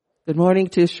Good morning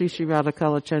to Sri Sri Radha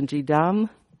Kalachandji Dham.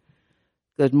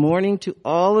 Good morning to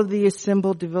all of the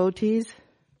assembled devotees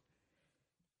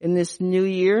in this new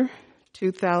year,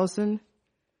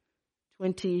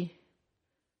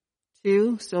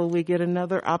 2022. So we get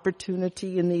another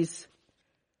opportunity in these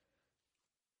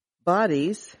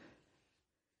bodies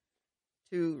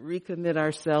to recommit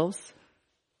ourselves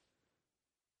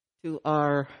to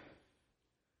our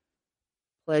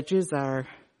pledges, our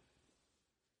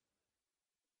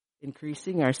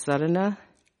increasing our sadhana,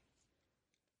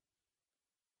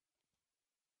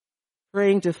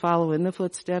 praying to follow in the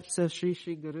footsteps of Sri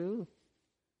Sri Guru,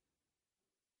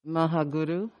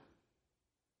 Mahaguru,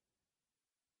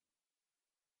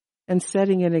 and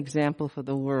setting an example for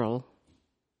the world.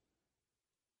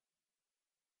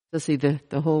 To see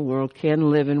the whole world can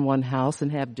live in one house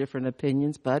and have different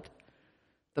opinions, but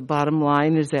the bottom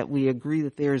line is that we agree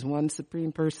that there is one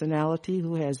Supreme Personality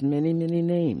who has many, many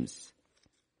names.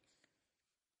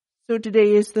 So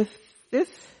today is the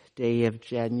 5th day of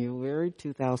January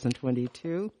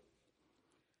 2022.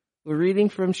 We're reading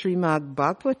from Srimad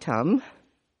Bhagavatam,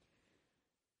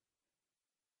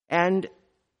 and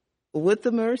with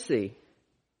the mercy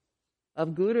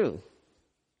of Guru,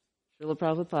 Srila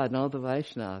Prabhupada and all the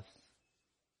Vaishnavas,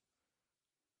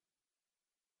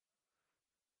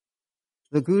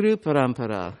 the Guru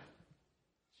Parampara,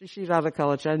 Sri Sri Radha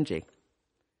Kalachandji.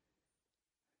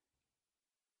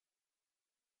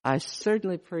 I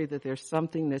certainly pray that there's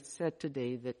something that's said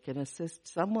today that can assist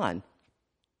someone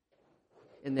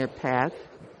in their path,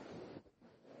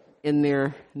 in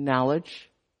their knowledge,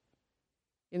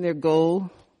 in their goal,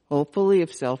 hopefully,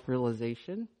 of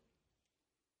self-realization.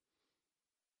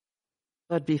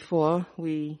 But before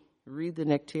we read the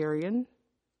nectarian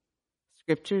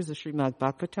scriptures of Srimad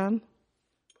Bhagavatam,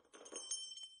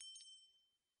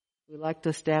 we like to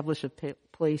establish a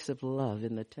place of love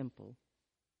in the temple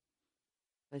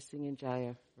by singing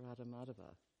Jaya Radha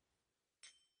Madhava.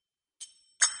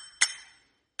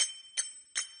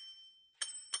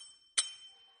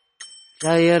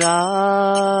 Jaya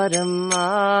Radha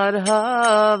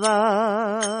Madhava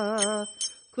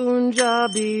Kunja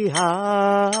Bihari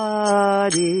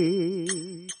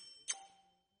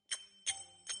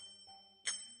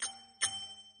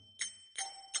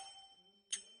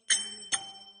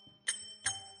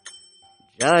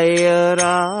Jaya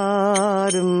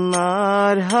Radha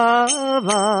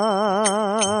Madhava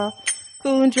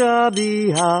Kunja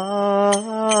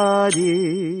Bihari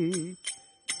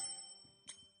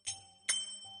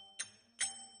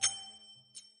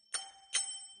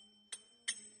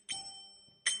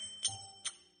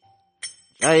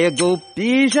Jaya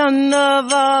Gopi Jana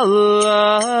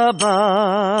Vallabha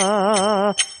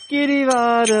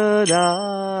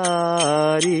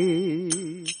Girivaradari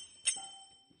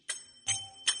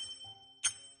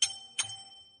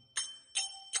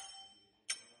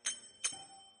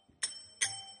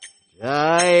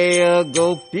Jaya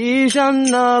Gopi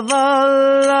Jana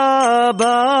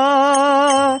Vallabha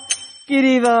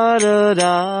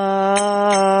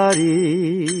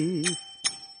Girivaradari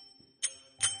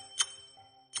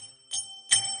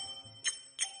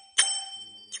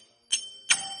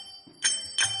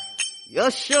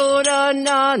Yashoda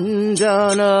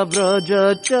Nandana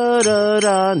Braja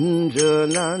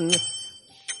Chararanjanan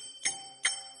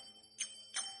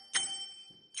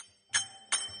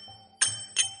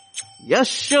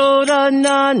Yashoda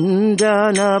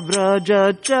Nandana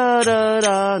Braja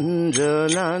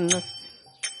Chararanjanan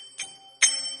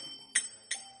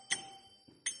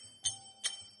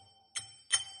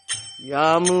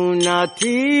Yamuna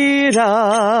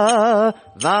Tira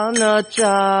Vanachari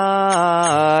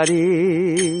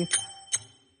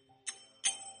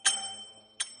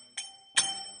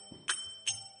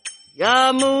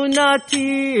Yamuna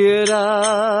Tira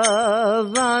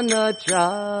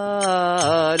Vanachari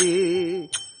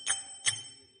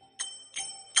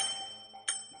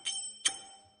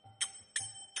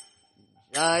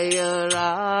Jaya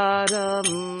Radha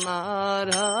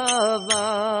Madhava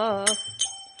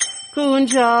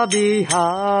Kunja Bihari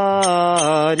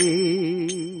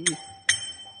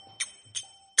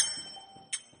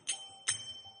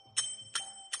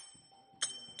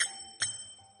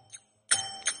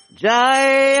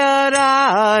Jaya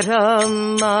Radha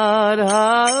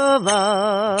Madhava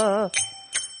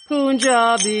Kunja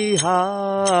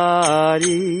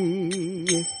Bihari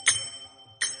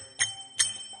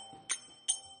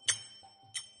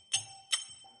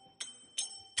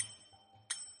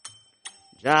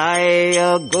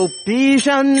Jaya Gopi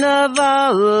Jana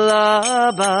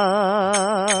Vallabha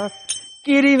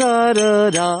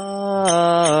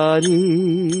Girivaradari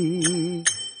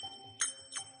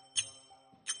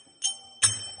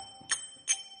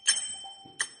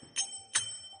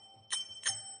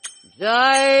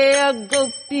Jaya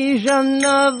Gopi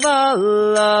Jana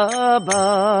Vallabha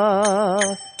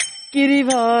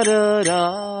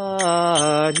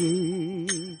Girivardhari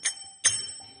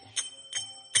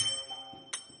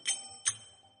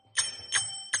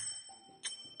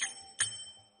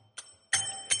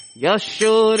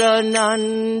Yashoda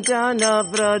Nandana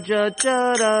Vraja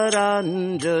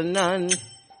Chararanjanan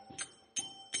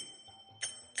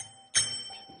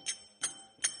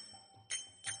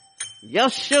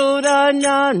Yashoda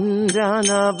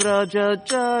Nandana Vraja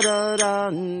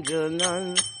Chararanjanan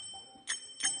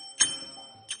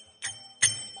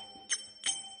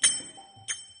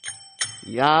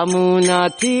Yamuna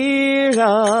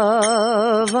Tira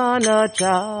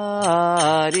Vanachari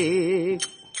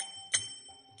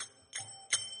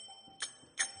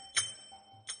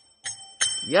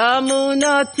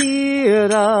Yamuna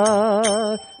Tira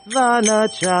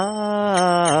Vanachari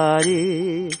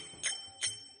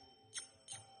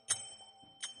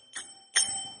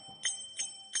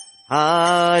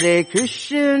Hare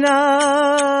Krishna,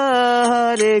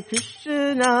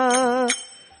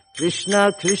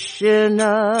 Krishna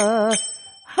Krishna,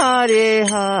 Hare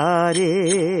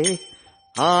Hare,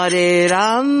 Hare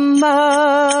Rama,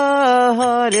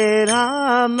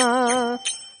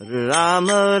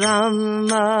 Rama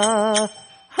Rama,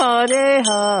 Hare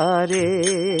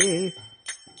Hare.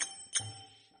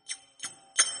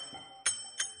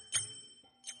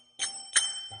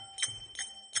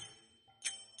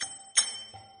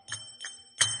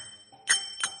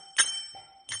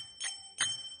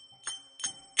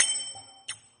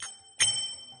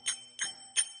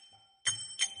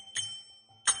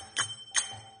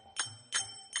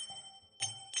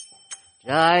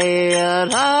 Jaya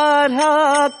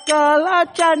Radha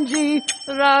Kalachandji,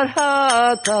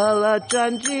 Radha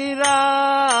Kalachandji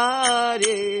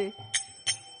Radhe.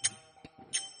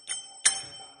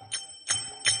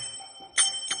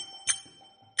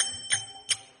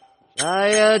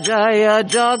 Jaya Jaya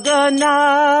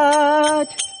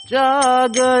Jagannath,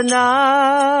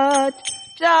 Jagannath,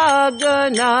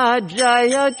 Jagannath,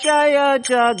 Jaya Jaya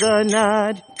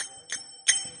Jagannath.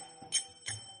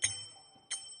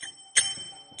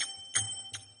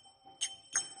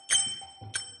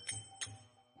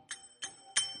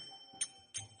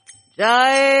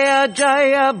 Jaya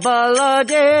Jaya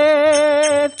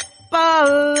Baladev,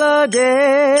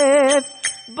 Baladev,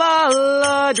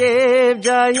 Baladev,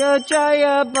 Jaya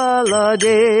Jaya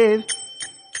Baladev.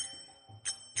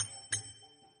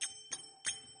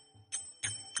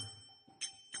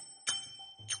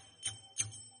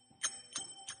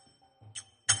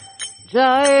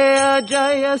 Jaya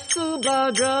Jaya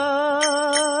Subhadra,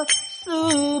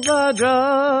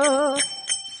 Subhadra,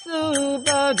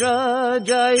 Subhadra,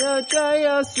 Jaya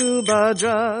Jaya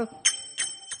Subhadra.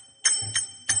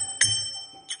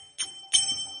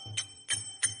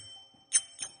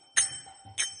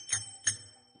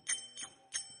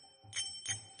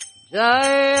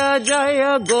 Jaya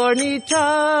Jaya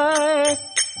Gornitai,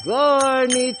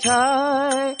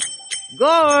 Gornitai,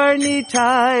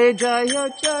 Gornitai, Jaya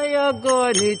Jaya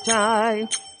Gornitai.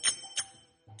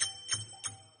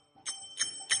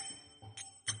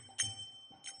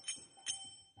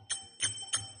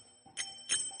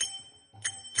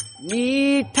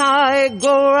 Nitai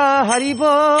Gora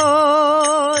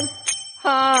Haribol,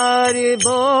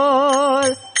 Haribol,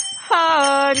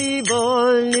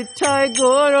 Haribol, Nitai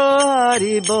Gora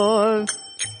Haribol.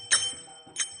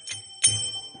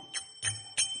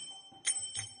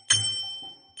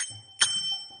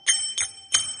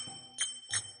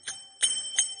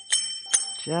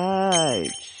 Jai,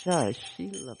 Jai,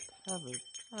 Srila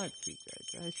Prabhupada ki jai,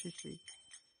 Jai Shri Shri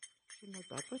Srimad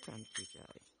Bhagavatam ki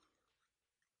jai.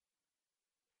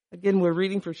 Again, we're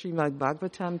reading from Srimad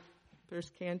Bhagavatam,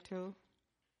 first canto,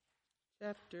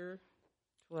 chapter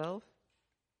 12,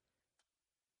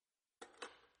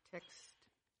 text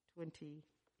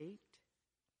 28.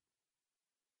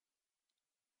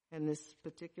 And this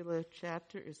particular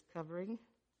chapter is covering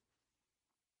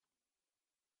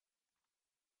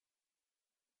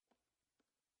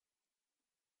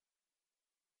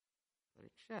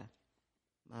Pariksha,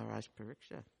 Maharaj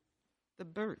Pariksha, the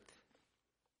birth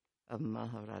of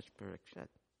Maharaj Pariksha.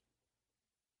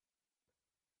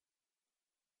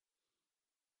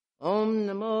 Om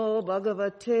Namo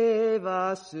Bhagavate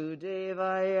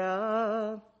Vasudevaya.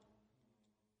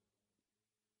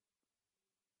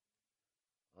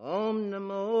 Om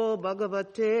Namo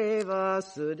Bhagavate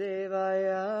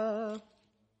Vasudevaya.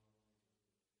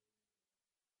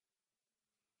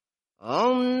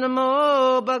 Om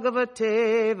Namo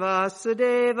Bhagavate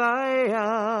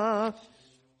Vasudevaya.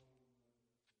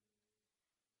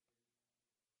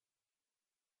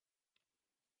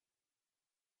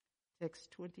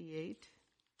 text 28,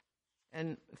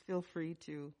 and feel free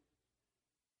to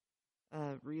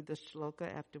read the shloka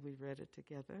after we've read it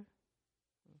together.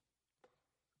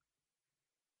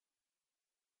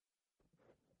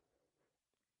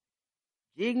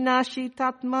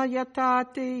 Jignashi-tatma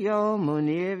yatati yo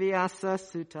munirvyasa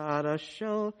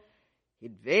sutarasho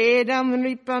hidvedam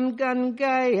ripam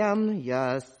gangayam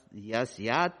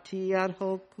yasyati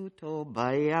arhokuto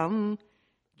bayam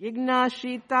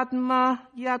Jignashi-tatma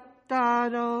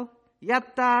yatati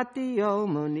yo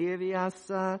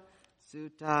munirvyasa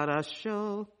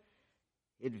sutarasho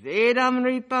hidvedam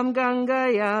ripam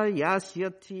gangaya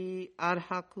yasyati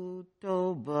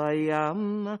arhakuto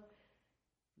bayam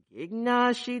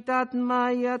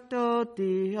Ignashitatma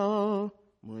yatotiyo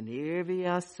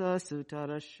munirvyasa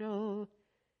sutarasho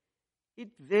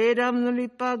itvedam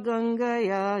lipa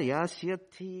gangaya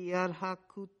yasyati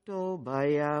arhakuto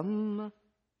bayam.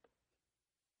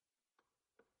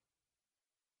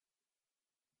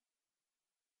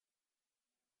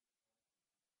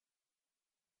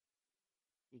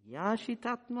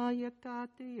 Ignashitatma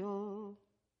yatatiyo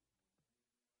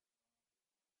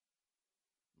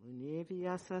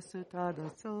Munirvyasa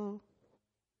sutadaso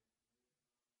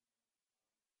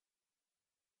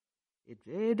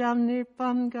Idvedam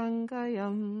nirpam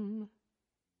gangayam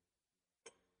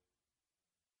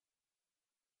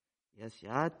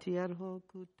Yasyati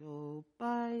arhokuto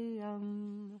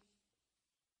bayam.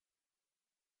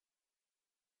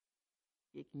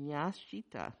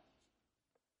 Jignashita,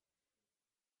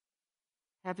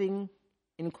 having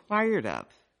inquired of.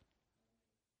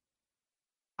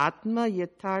 Atma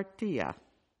yatartiya,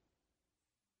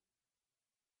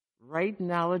 right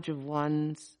knowledge of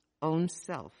one's own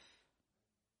self.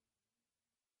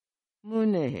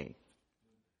 Munehe,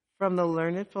 from the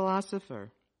learned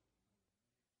philosopher.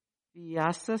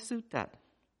 Vyasa Sutta,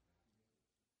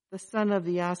 the son of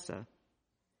Vyasa.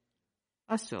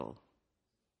 Aso,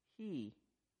 he,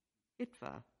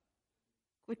 hitva,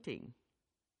 quitting.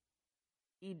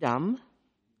 Idam,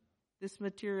 this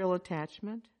material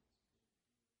attachment.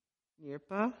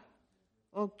 Nirpa,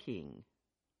 O king.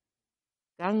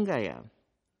 Gangaya,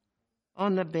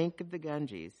 on the bank of the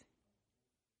Ganges.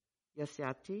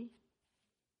 Yasyati,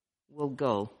 will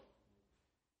go.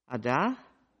 Ada,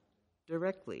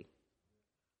 directly.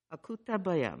 Akuta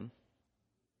bayam,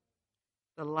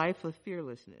 the life of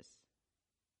fearlessness.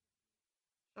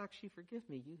 Sakshi, forgive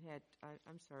me.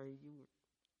 I'm sorry.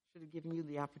 Should have given you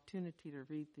the opportunity to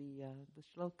read the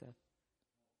shloka.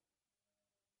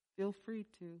 Feel free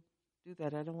to do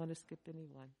that. I don't want to skip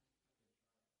anyone.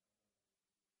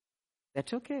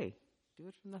 That's okay. Do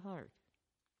it from the heart.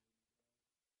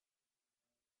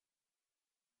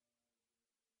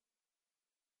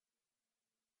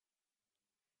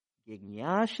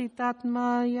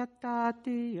 Jignashitatma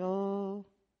yatatiyo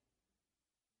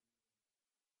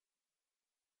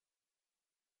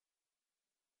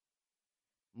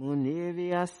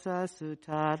Munirvyasa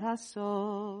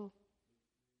sutaraso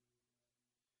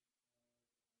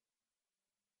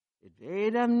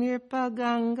Idvedam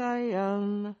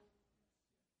nirpagangayam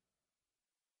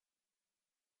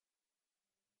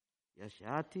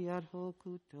Yashati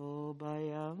adhokuto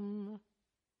bayam.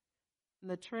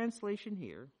 And the translation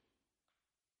here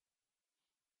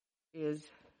is,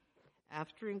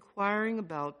 after inquiring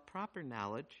about proper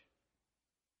knowledge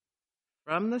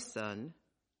from the son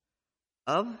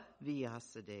of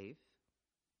Vyasadeva,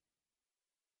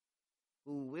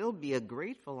 who will be a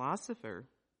great philosopher,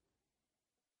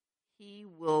 he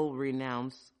will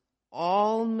renounce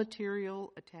all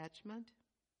material attachment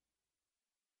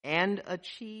and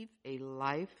achieve a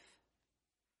life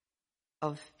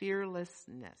of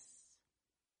fearlessness.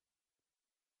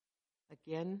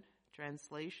 Again,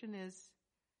 translation is,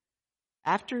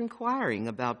 after inquiring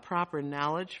about proper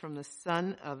knowledge from the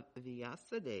son of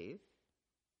Vyasadeva,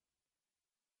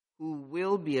 who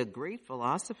will be a great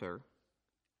philosopher,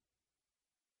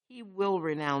 he will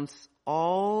renounce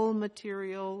all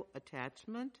material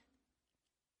attachment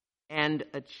and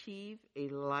achieve a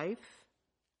life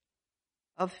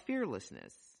of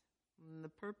fearlessness. And the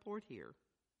purport here.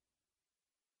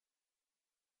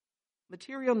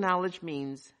 Material knowledge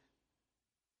means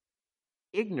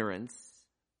ignorance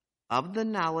of the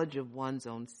knowledge of one's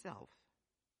own self.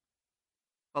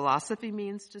 Philosophy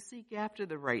means to seek after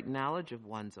the right knowledge of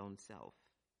one's own self,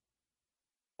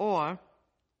 or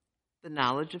the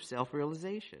knowledge of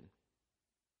self-realization.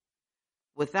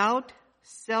 Without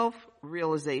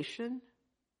self-realization,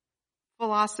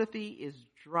 philosophy is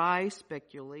dry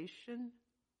speculation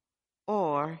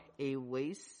or a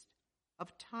waste of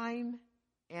time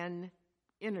and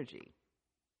energy.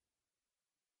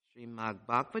 Srimad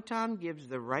Bhagavatam gives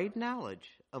the right knowledge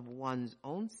of one's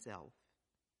own self.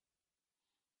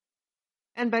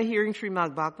 And by hearing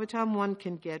Srimad Bhagavatam, one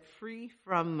can get free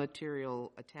from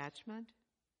material attachment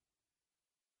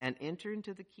and enter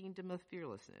into the kingdom of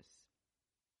fearlessness.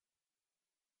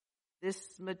 This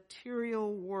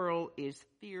material world is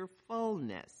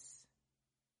fearfulness.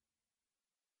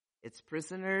 Its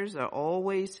prisoners are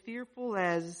always fearful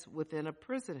as within a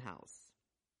prison house.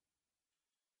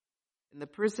 In the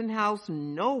prison house,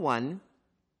 no one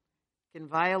can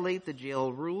violate the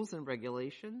jail rules and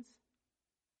regulations.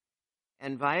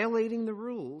 And violating the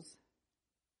rules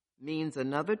means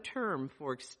another term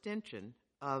for extension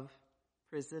of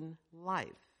prison life.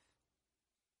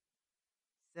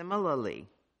 Similarly,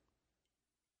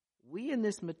 we in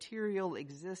this material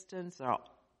existence are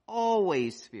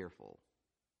always fearful.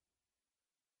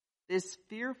 This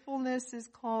fearfulness is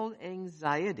called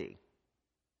anxiety.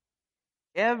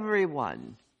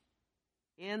 Everyone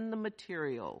in the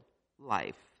material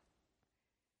life,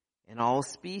 in all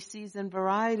species and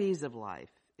varieties of life,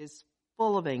 is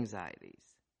full of anxieties,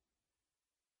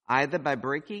 either by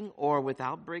breaking or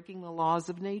without breaking the laws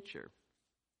of nature.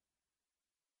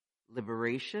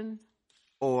 Liberation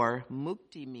or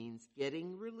mukti means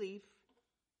getting relief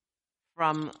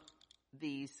from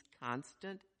these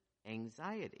constant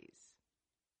anxieties.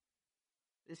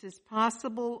 This is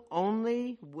possible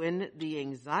only when the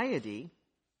anxiety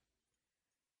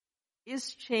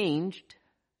is changed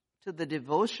to the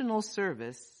devotional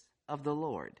service of the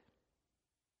Lord.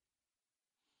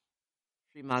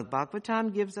 Srimad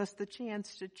Bhagavatam gives us the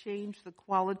chance to change the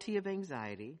quality of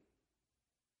anxiety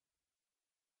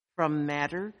from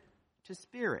matter to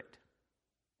spirit.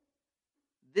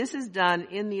 This is done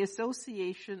in the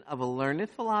association of a learned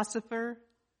philosopher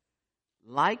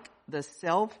like the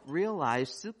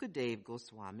self-realized Sukadeva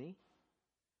Goswami,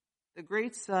 the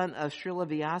great son of Srila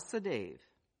Vyasadeva.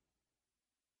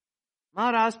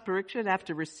 Maharaj Parikshit,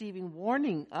 after receiving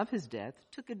warning of his death,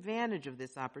 took advantage of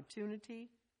this opportunity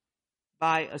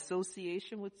by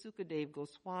association with Sukadeva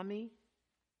Goswami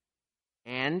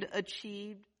and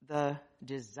achieved the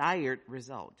desired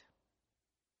result.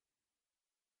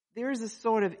 There is a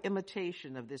sort of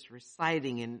imitation of this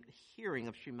reciting and hearing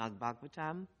of Srimad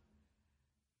Bhagavatam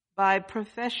by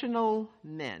professional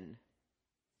men,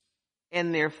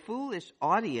 and their foolish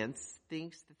audience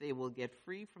thinks that they will get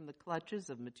free from the clutches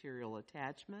of material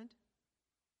attachment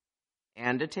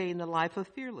and attain the life of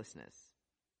fearlessness.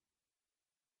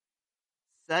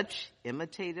 Such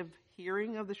imitative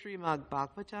hearing of the Srimad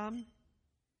Bhagavatam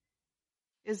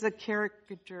is a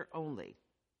caricature only,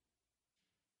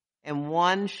 and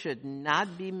one should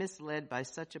not be misled by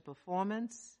such a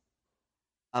performance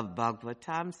of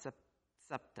Bhagavatam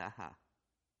Saptaha,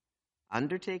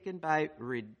 undertaken by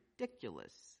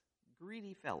ridiculous,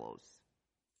 greedy fellows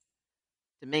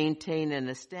to maintain an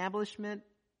establishment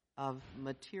of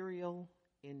material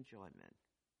enjoyment.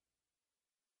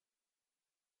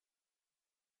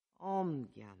 Om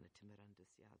Jnana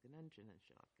Timirandasya Gananjana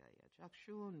Shalakaya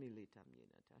Chakshun Militam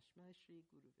Yena Tashmai Shri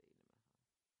Guruve Namaha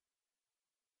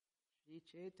Shri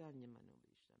Chaitanya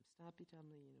Manobishtam Stapitam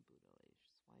Layena Buddhalesh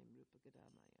Swayam Rupa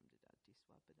Gadamayam Didati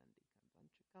Swapadandikam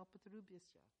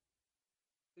Vanchakalpatarubhyasya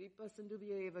Kripa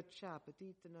Sandubhya Eva Cha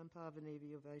Patitanam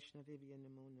Pavanevyo Vaishnavivya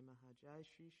Namo Namaha Jai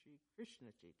Shri Shri Krishna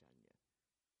Chaitanya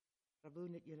Prabhu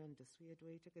Nityananda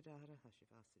Swayadvaita Gadahara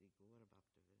Hashivasari Gaura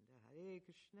Bhaktavinda Hare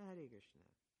Krishna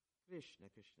Krishna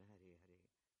Krishna Hare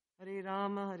Hare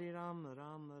Rama Rama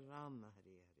Rama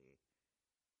Hare Hare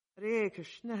Hare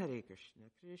Krishna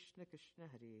Krishna Krishna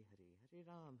Hare Hare Hare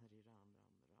Ram Ram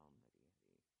Ram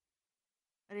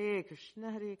Hare Hare Hare Krishna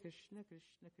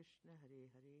Krishna Krishna Hare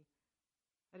Hare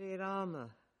Hare Rama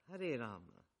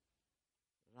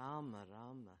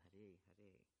Rama Hare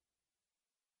Hare.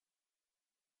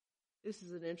 This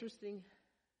is an interesting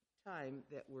time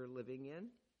that we're living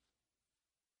in.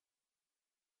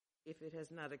 If it has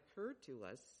not occurred to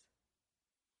us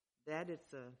that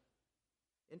it's an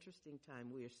interesting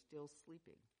time, we are still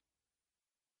sleeping.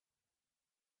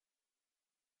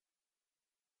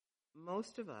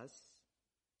 Most of us,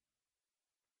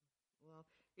 well,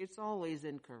 it's always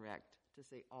incorrect to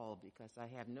say all because I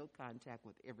have no contact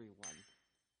with everyone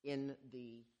in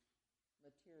the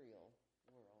material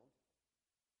world,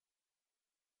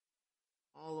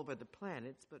 all over the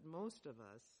planets, but most of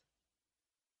us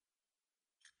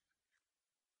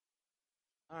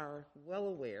are well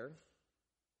aware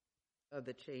of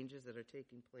the changes that are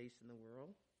taking place in the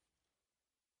world.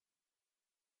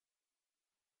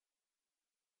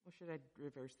 Or should I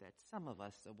reverse that? Some of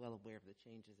us are well aware of the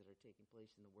changes that are taking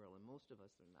place in the world, and most of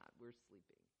us are not. We're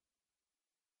sleeping.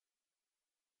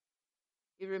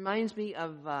 It reminds me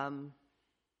of, and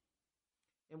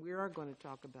we are going to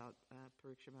talk about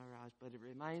Pariksha Maharaj, but it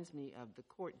reminds me of the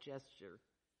court gesture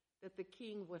that the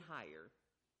king would hire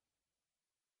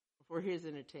for his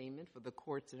entertainment, for the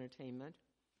court's entertainment.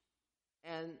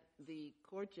 And the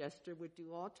court jester would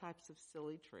do all types of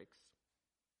silly tricks.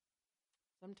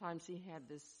 Sometimes he had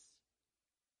this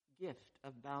gift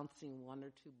of bouncing one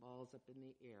or two balls up in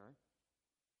the air.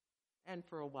 And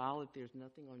for a while, if there's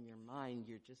nothing on your mind,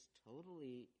 you're just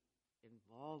totally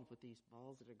involved with these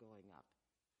balls that are going up.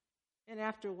 And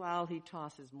after a while, he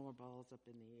tosses more balls up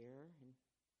in the air, and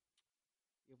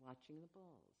you're watching the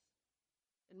balls.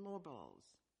 And more balls.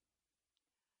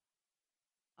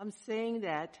 I'm saying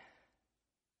that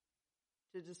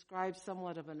to describe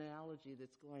somewhat of an analogy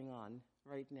that's going on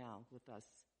right now with us.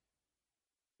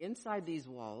 Inside these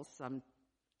walls,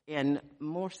 and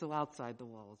more so outside the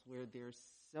walls, where there's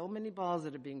so many balls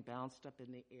that are being bounced up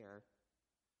in the air,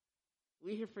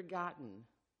 we have forgotten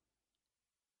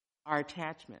our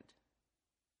attachment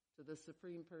to the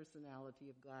Supreme Personality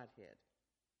of Godhead.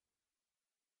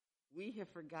 We have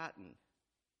forgotten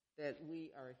that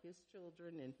we are His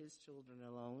children and His children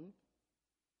alone.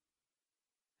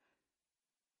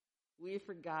 We have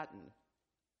forgotten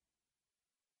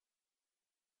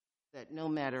that no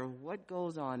matter what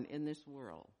goes on in this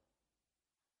world,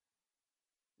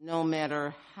 no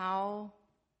matter how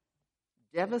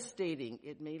devastating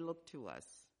it may look to us,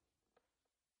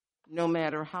 no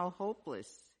matter how hopeless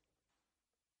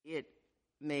it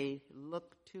may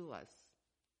look to us,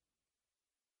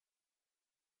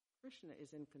 Krishna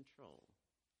is in control.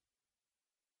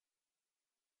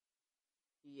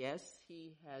 Yes,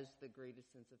 he has the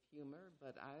greatest sense of humor,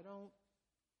 but I don't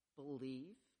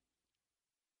believe,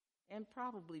 and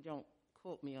probably don't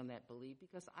quote me on that belief,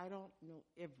 because I don't know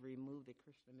every move that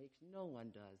Krishna makes. No one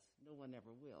does. No one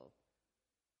ever will.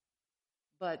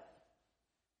 But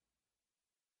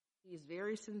he is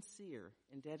very sincere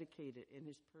and dedicated in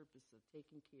his purpose of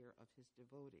taking care of his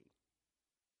devotee.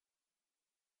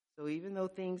 So even though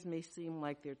things may seem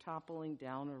like they're toppling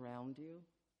down around you,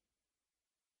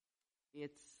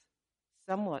 it's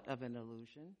somewhat of an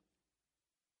illusion.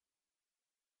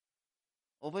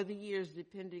 Over the years,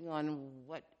 depending on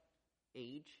what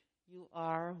age you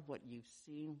are, what you've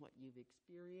seen, what you've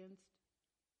experienced,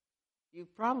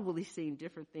 you've probably seen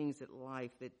different things in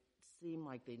life that seem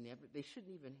like they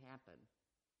shouldn't even happen.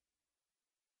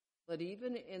 But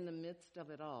even in the midst of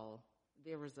it all,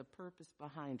 there is a purpose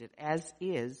behind it, as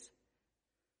is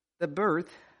the birth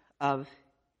of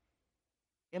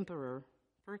Emperor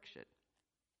Parikshit.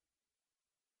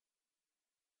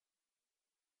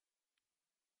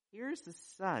 Here's the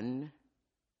son,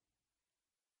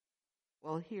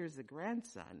 here's the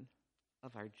grandson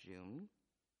of Arjuna,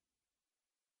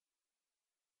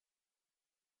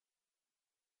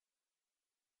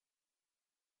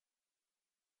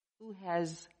 who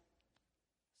has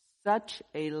such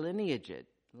a lineage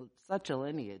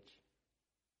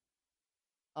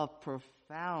of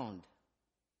profound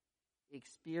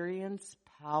experience,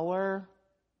 power.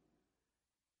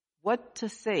 What to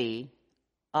say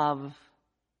of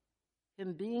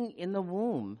him being in the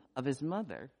womb of his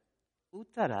mother,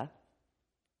 Uttara,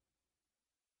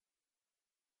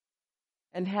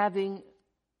 and having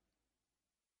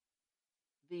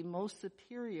the most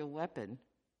superior weapon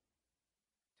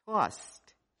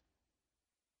tossed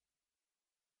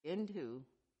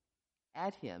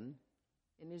at him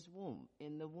in his womb,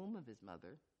 in the womb of his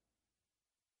mother,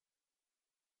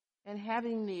 and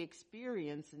having the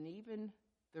experience and even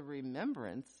the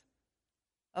remembrance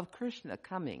of Krishna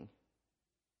coming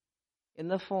in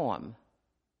the form,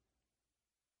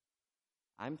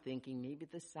 I'm thinking maybe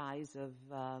the size of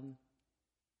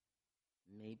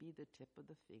maybe the tip of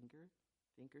the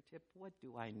fingertip. What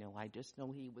do I know? I just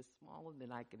know he was smaller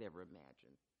than I could ever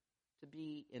imagine, to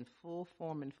be in full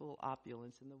form and full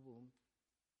opulence in the womb,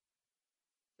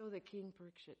 so that King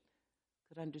Parikshit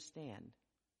could understand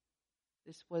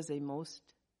this was a most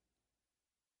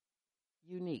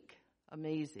unique,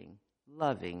 amazing,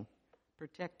 loving,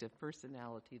 protective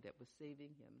personality that was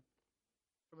saving him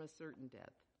from a certain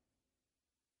death.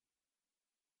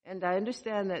 And I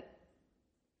understand that,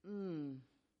 if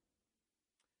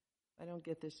I don't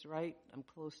get this right, I'm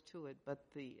close to it, but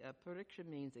the Pariksha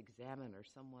means examiner,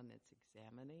 someone that's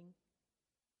examining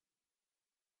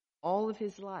all of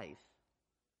his life.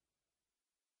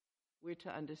 We're to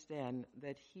understand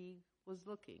that he was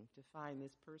looking to find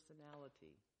this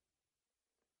personality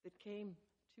that came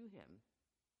to him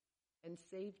and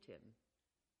saved him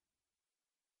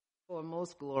for a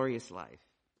most glorious life.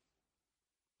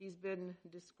 He's been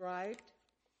described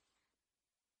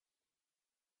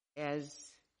as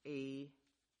a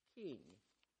king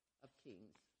of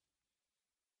kings.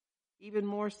 Even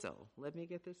more so, let me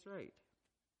get this right.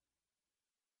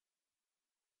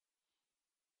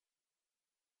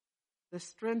 The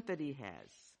strength that he has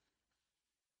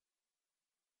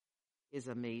is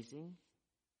amazing,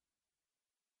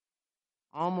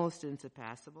 almost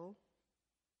unsurpassable.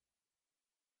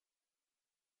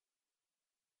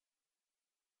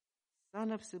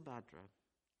 Son of Subhadra.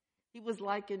 He was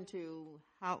likened to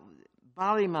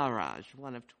Bali Maharaj,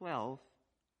 one of 12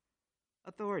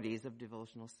 authorities of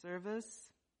devotional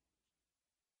service.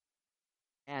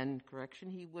 And correction,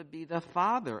 he would be the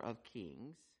father of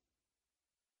kings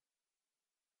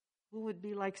who would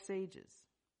be like sages.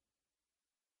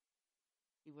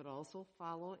 He would also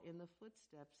follow in the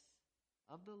footsteps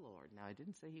of the Lord. Now, I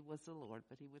didn't say he was the Lord,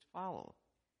 but he would follow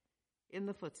in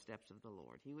the footsteps of the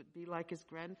Lord. He would be like his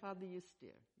grandfather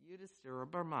Yudhisthira or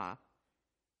Brahma.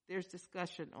 There's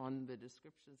discussion on the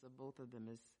descriptions of both of them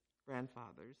as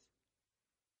grandfathers,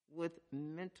 with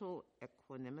mental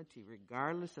equanimity,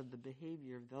 regardless of the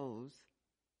behavior of those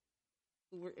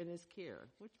who were in his care,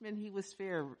 which meant he was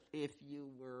fair if you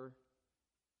were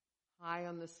high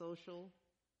on the social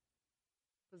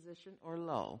position or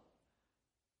low.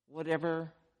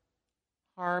 Whatever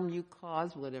harm you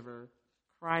caused, whatever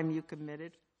crime you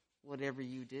committed, whatever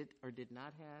you did or did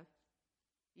not have,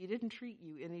 he didn't treat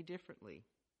you any differently.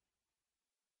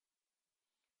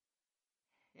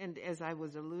 And as I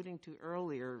was alluding to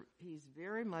earlier, he's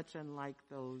very much unlike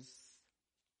those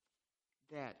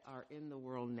that are in the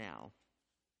world now,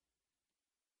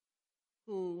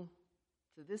 who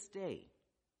to this day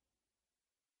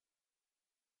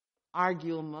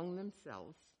argue among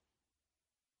themselves,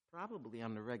 probably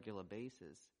on a regular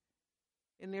basis,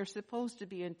 and they're supposed to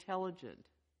be intelligent,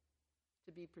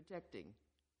 to be protecting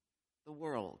the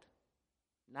world,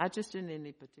 not just in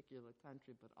any particular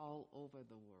country, but all over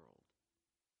the world.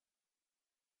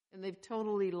 And they've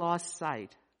totally lost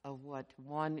sight of what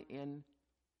one in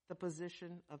the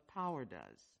position of power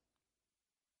does,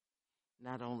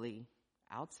 not only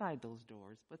outside those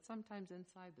doors, but sometimes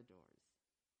inside the doors.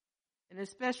 And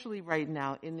especially right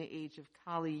now in the age of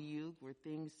Kali Yuga, where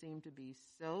things seem to be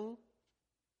so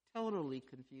totally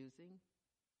confusing.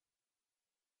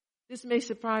 This may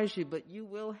surprise you, but you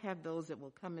will have those that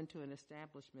will come into an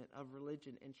establishment of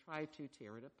religion and try to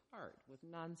tear it apart with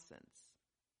nonsense.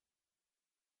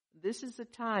 This is a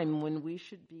time when we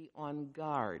should be on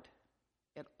guard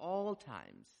at all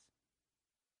times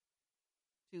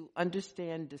to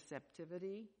understand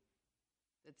deceptivity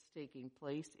that's taking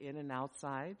place in and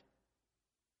outside,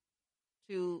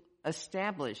 to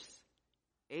establish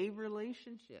a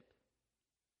relationship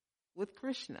with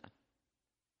Krishna,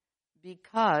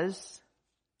 because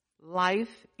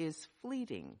life is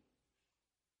fleeting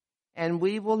and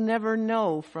we will never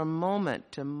know from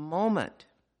moment to moment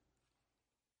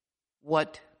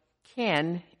what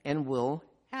can and will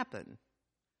happen.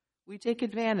 We take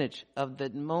advantage of the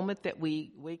moment that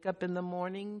we wake up in the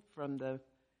morning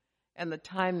and the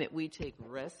time that we take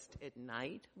rest at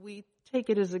night. We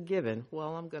take it as a given.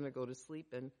 Well, I'm going to go to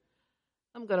sleep and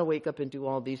I'm going to wake up and do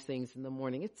all these things in the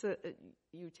morning.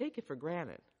 You take it for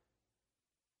granted.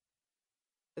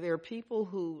 There are people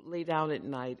who lay down at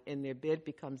night and their bed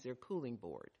becomes their cooling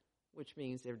board, which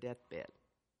means their deathbed.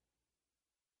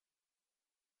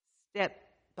 Step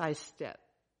by step,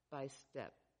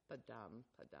 padam,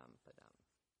 padam, padam.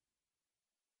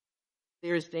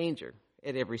 There is danger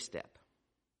at every step.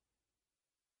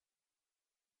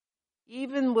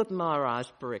 Even with Maharaj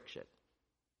Parikshit.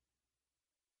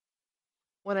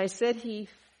 When I said he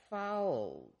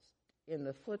followed in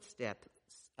the footsteps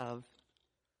of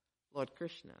Lord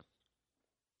Krishna,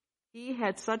 he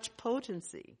had such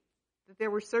potency that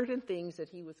there were certain things that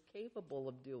he was capable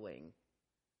of doing.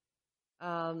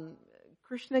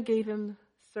 Krishna gave him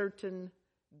certain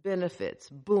benefits,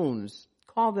 boons,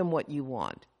 call them what you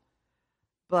want.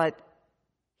 But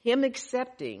him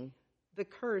accepting the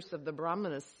curse of the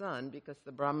Brahmana's son, because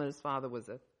the Brahmana's father was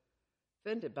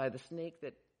offended by the snake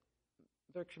that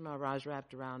Parikshit Maharaj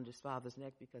wrapped around his father's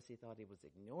neck because he thought he was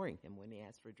ignoring him when he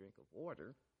asked for a drink of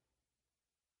water.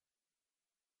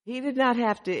 He did not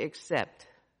have to accept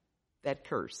that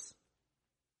curse.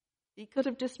 He could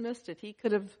have dismissed it. He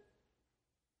could have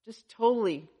just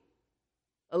totally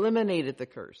eliminated the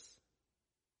curse.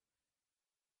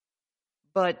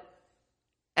 But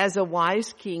as a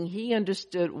wise king, he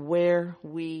understood where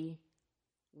we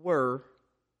were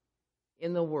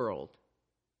in the world.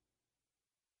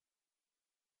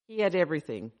 He had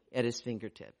everything at his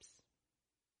fingertips.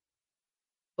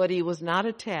 But he was not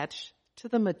attached to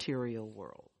the material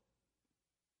world.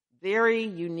 Very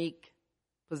unique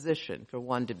position for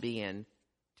one to be in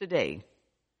today.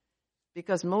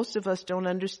 Because most of us don't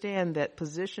understand that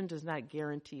position does not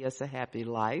guarantee us a happy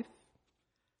life.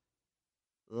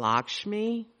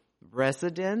 Lakshmi,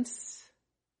 residence,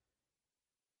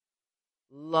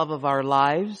 love of our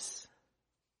lives,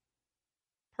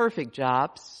 perfect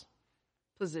jobs,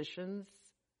 positions,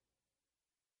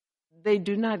 they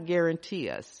do not guarantee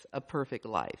us a perfect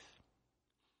life.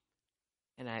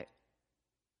 And I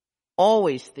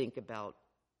always think about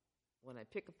when I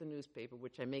pick up the newspaper,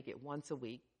 which I make it once a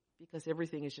week, because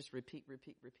everything is just repeat, and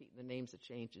the names have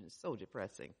changed, and it's so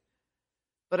depressing.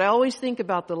 But I always think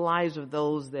about the lives of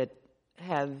those that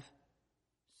have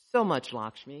so much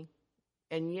Lakshmi,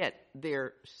 and yet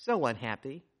they're so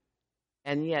unhappy,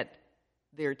 and yet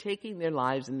they're taking their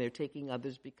lives and they're taking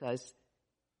others because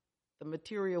the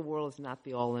material world is not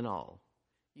the all in all.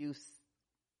 You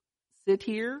sit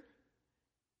here,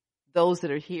 those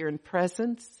that are here in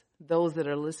presence, those that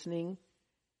are listening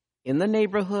in the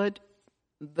neighborhood,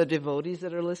 the devotees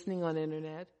that are listening on the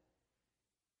internet,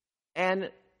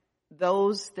 and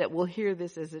those that will hear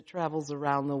this as it travels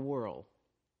around the world,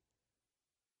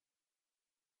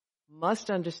 must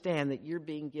understand that you're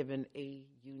being given a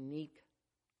unique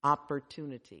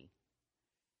opportunity.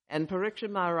 And Parikshit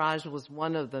Maharaj was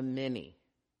one of the many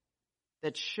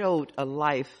that showed a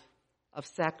life of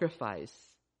sacrifice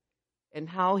and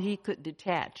how he could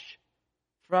detach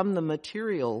from the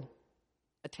material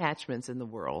attachments in the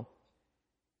world,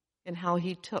 and how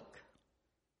he took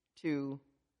to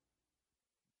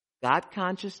God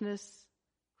consciousness,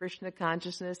 Krishna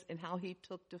consciousness, and how he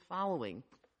took to following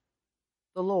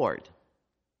the Lord.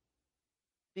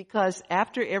 Because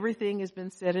after everything has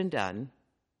been said and done,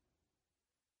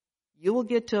 you will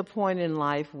get to a point in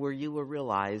life where you will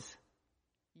realize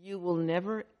you will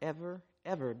never, ever,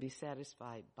 ever be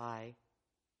satisfied by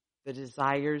the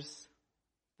desires,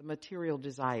 the material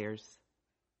desires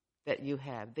that you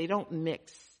have. They don't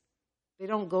mix. They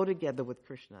don't go together with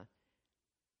Krishna.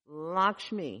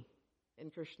 Lakshmi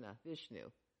and Krishna,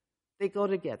 Vishnu, they go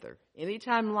together.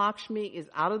 Anytime Lakshmi is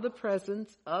out of the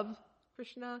presence of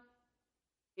Krishna,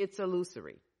 it's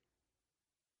illusory.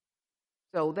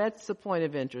 So that's the point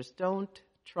of interest. Don't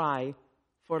try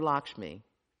for Lakshmi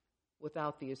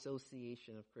without the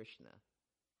association of Krishna.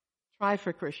 Try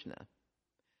for Krishna.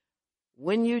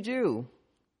 When you do,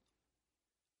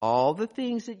 all the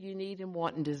things that you need and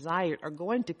want and desire are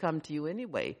going to come to you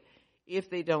anyway. If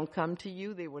they don't come to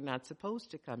you, they were not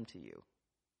supposed to come to you.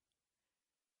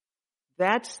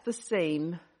 That's the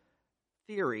same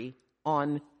theory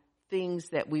on things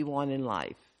that we want in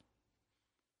life.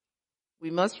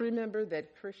 We must remember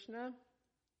that Krishna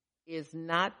is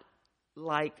not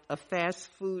like a fast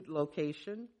food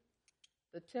location.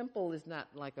 The temple is not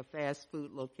like a fast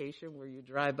food location where you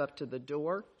drive up to the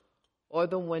door or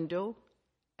the window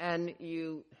and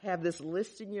you have this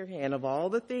list in your hand of all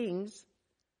the things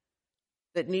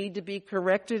that need to be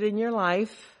corrected in your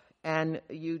life, and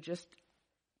you just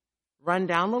run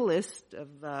down the list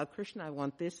of Krishna, I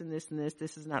want this and this and this.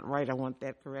 This is not right. I want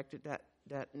that corrected.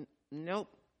 That nope,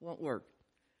 won't work.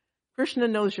 Krishna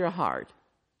knows your heart.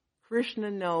 Krishna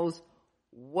knows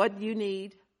what you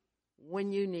need,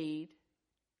 when you need,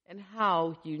 and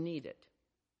how you need it.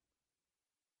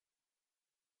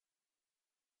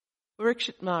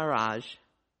 Parikshit Maharaj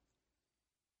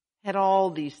had all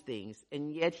these things,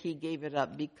 and yet he gave it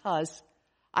up because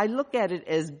I look at it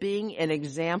as being an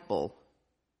example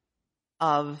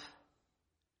of,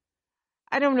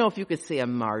 I don't know if you could say a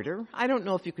martyr. I don't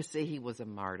know if you could say he was a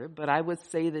martyr, but I would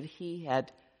say that he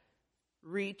had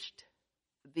reached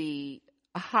the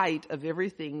height of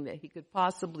everything that he could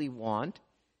possibly want.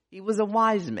 He was a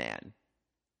wise man.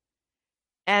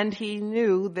 And he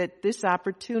knew that this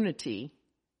opportunity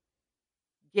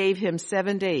gave him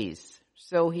 7 days.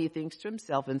 So he thinks to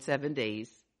himself, in 7 days,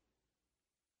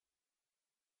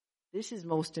 this is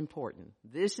most important.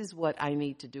 This is what I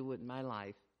need to do with my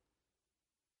life.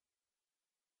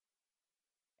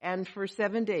 And for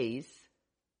 7 days,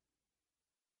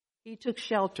 he took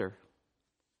shelter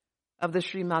of the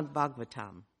Srimad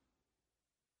Bhagavatam.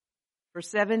 For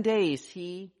 7 days,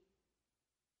 he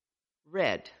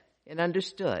read and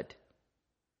understood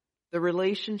the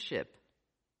relationship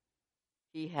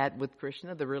he had with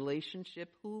Krishna, the relationship,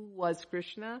 who was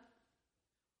Krishna,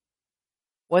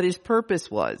 what his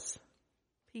purpose was.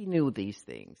 He knew these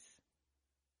things.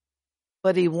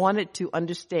 But he wanted to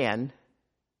understand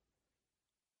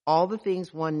all the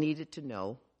things one needed to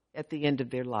know at the end of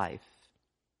their life.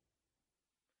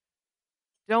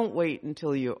 Don't wait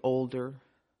until you're older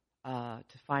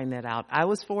to find that out. I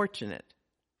was fortunate,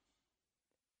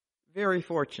 very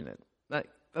fortunate. But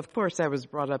of course, I was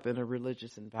brought up in a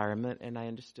religious environment, and I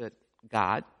understood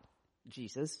God,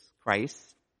 Jesus,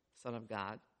 Christ, Son of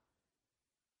God.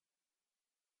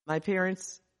 My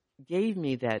parents gave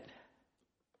me that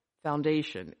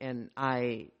foundation, and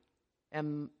I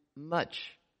am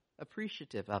much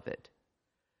appreciative of it.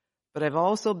 But I've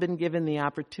also been given the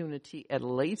opportunity at a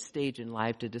late stage in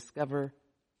life to discover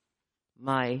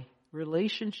my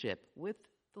relationship with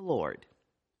the Lord.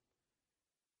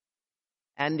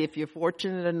 And if you're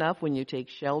fortunate enough when you take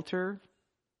shelter,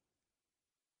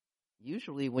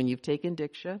 usually when you've taken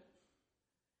Diksha,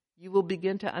 you will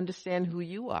begin to understand who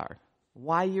you are,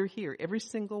 why you're here. Every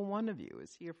single one of you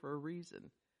is here for a reason.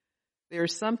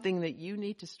 There's something that you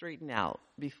need to straighten out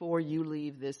before you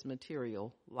leave this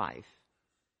material life.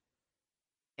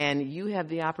 And you have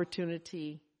the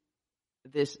opportunity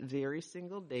this very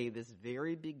single day, this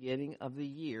very beginning of the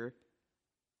year,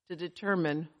 to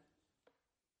determine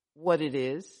what it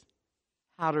is,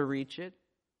 how to reach it,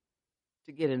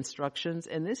 to get instructions.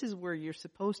 And this is where you're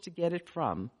supposed to get it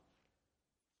from,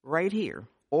 right here,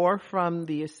 or from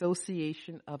the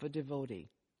Association of a Devotee.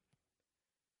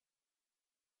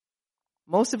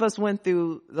 Most of us went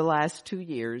through the last 2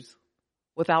 years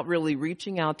without really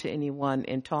reaching out to anyone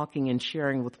and talking and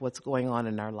sharing with what's going on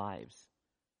in our lives.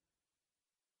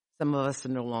 Some of us are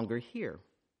no longer here.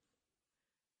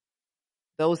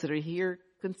 Those that are here,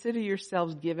 consider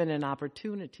yourselves given an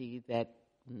opportunity that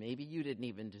maybe you didn't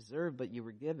even deserve, but you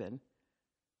were given,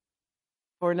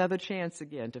 for another chance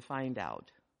again to find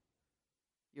out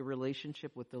your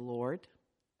relationship with the Lord,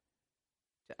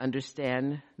 to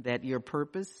understand that your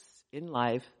purpose in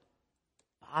life,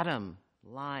 bottom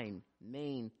line,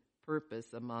 main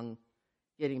purpose among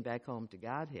getting back home to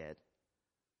Godhead,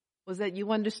 was that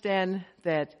you understand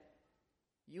that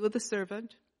you are the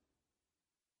servant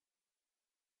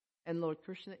and Lord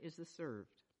Krishna is the served.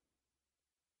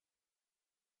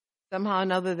 Somehow or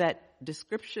another, that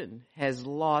description has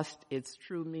lost its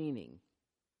true meaning.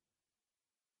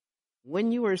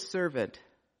 When you are a servant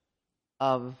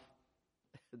of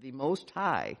the Most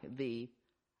High, the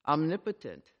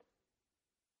Omnipotent,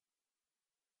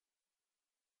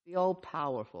 the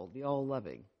All-Powerful, the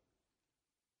All-Loving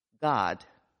God,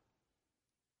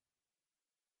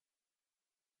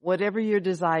 whatever your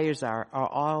desires are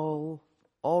all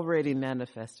already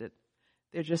manifested.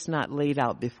 They're just not laid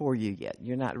out before you yet.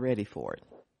 You're not ready for it.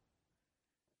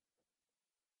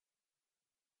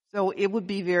 So it would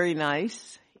be very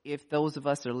nice if those of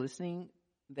us are listening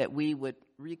that we would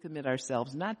recommit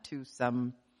ourselves not to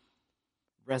some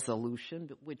resolution,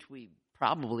 which we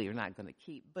probably are not going to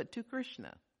keep, but to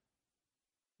Krishna.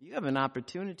 You have an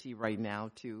opportunity right now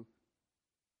to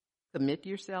commit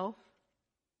yourself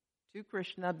to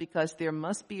Krishna, because there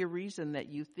must be a reason that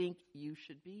you think you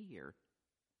should be here.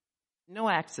 No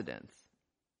accidents.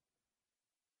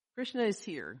 Krishna is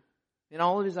here in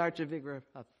all of his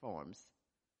Archavigraha forms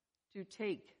to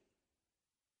take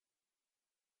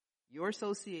your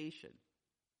association.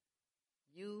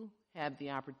 You have the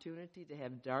opportunity to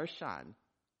have darshan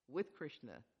with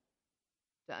Krishna,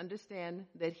 to understand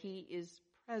that he is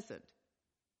present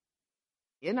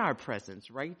in our presence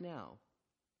right now.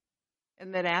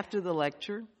 And that after the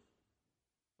lecture,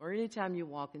 or anytime you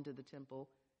walk into the temple,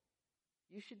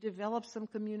 you should develop some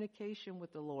communication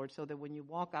with the Lord so that when you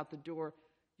walk out the door,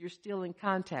 you're still in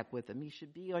contact with him. He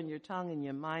should be on your tongue and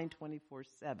your mind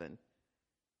 24/7.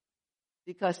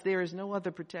 Because there is no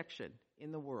other protection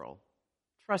in the world.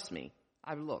 Trust me,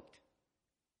 I've looked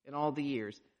in all the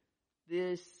years.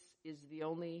 This is the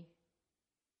only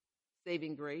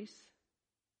saving grace,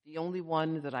 the only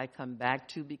one that I come back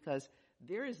to, because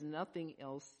there is nothing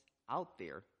else out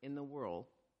there in the world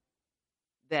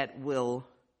that will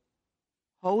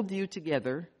hold you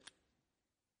together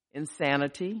in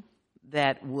sanity,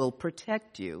 that will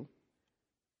protect you,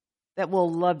 that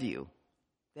will love you,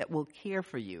 that will care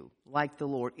for you like the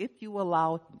Lord, if you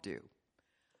allow him to.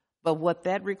 But what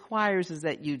that requires is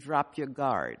that you drop your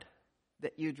guard,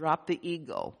 that you drop the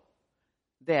ego,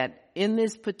 that in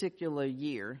this particular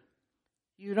year,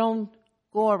 you don't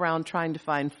go around trying to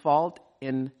find fault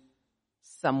in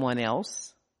someone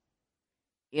else,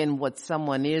 in what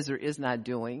someone is or is not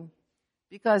doing,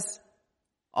 because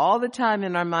all the time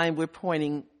in our mind we're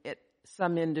pointing at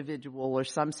some individual or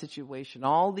some situation.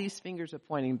 All these fingers are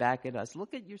pointing back at us.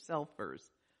 Look at yourself first.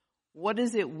 What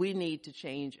is it we need to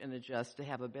change and adjust to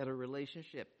have a better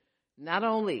relationship, not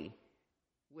only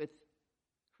with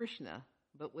Krishna,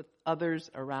 but with others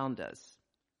around us?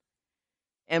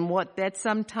 And what that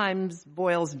sometimes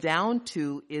boils down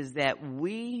to is that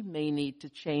we may need to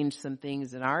change some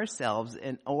things in ourselves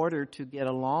in order to get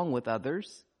along with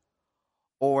others,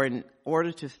 or in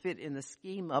order to fit in the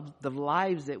scheme of the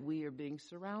lives that we are being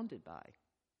surrounded by.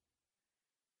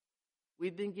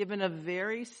 We've been given a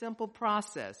very simple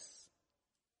process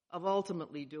of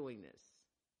ultimately doing this.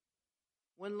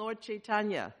 When Lord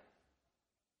Chaitanya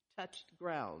touched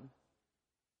ground,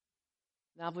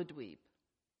 Navadvip,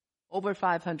 over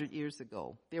 500 years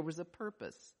ago, there was a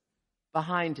purpose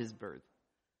behind his birth.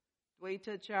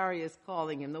 Dvaitacharya is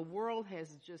calling him. The world has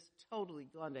just totally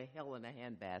gone to hell in a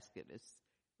handbasket. It's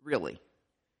really.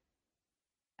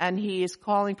 And he is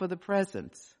calling for the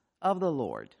presence of the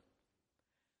Lord.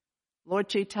 Lord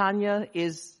Chaitanya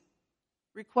is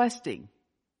requesting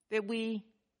that we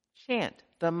chant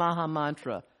the Maha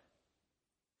Mantra.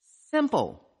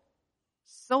 Simple.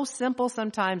 So simple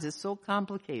sometimes it's so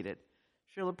complicated.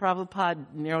 Srila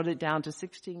Prabhupada narrowed it down to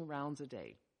 16 rounds a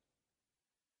day.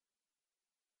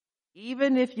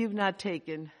 Even if you've not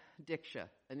taken Diksha,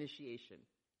 initiation,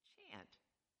 chant.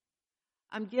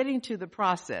 I'm getting to the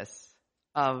process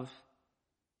of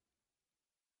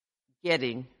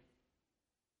getting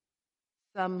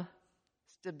some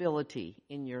stability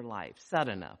in your life,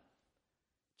 sadhana.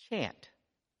 Chant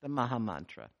the Maha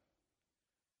Mantra.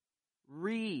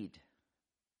 Read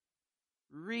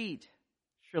Srila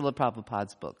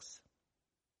Prabhupada's books.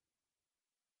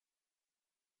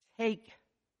 Take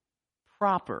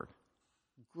proper,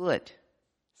 good,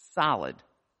 solid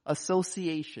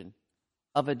association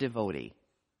of a devotee.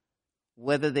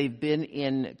 Whether they've been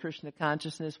in Krishna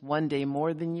consciousness one day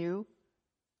more than you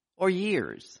or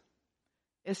years.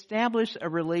 Establish a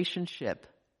relationship,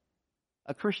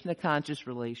 a Krishna conscious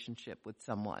relationship with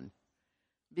someone.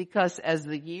 Because as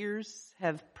the years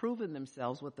have proven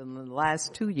themselves within the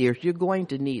last 2 years, you're going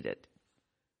to need it.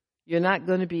 You're not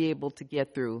going to be able to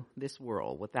get through this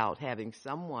world without having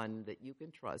someone that you can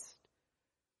trust,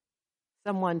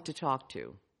 someone to talk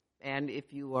to. And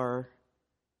if you are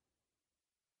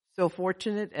so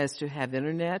fortunate as to have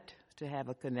internet, to have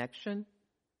a connection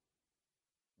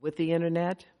with the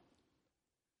internet,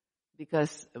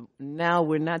 because now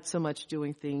we're not so much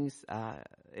doing things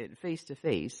face to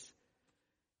face.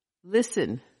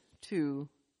 Listen to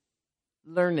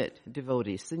learned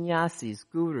devotees, sannyasis,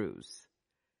 gurus.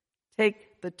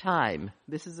 Take the time.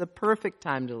 This is a perfect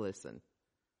time to listen.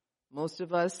 Most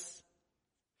of us,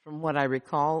 from what I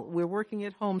recall, we're working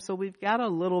at home, so we've got a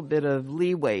little bit of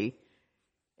leeway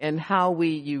in how we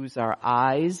use our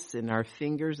eyes and our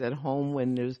fingers at home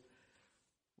when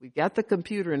we've got the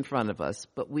computer in front of us,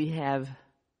 but we have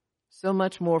so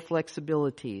much more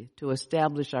flexibility to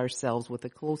establish ourselves with a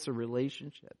closer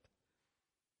relationship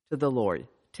to the Lord.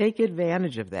 Take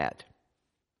advantage of that.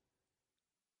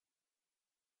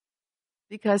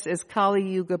 Because as Kali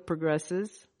Yuga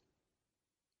progresses,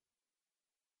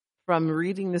 from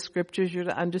reading the scriptures, you're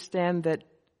to understand that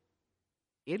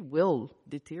it will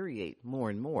deteriorate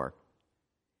more and more.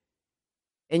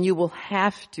 And you will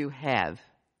have to have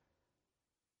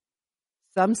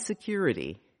some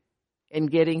security in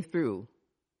getting through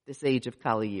this age of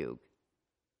Kali Yuga.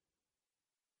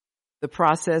 The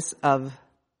process of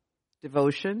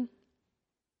devotion,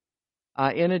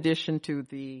 in addition to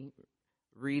the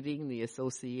reading, the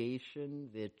association,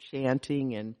 the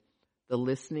chanting, and the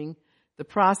listening, the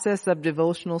process of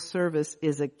devotional service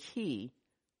is a key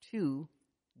to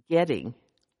getting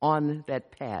on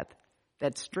that path,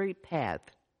 that straight path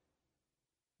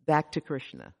back to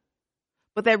Krishna.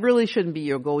 But that really shouldn't be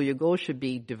your goal. Your goal should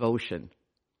be devotion.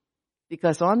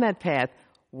 Because on that path,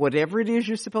 whatever it is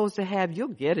you're supposed to have, you'll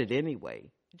get it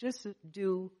anyway. Just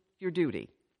do your duty.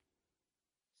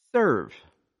 Serve.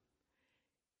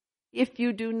 If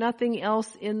you do nothing else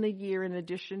in the year in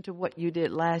addition to what you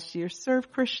did last year,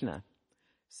 serve Krishna.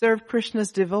 Serve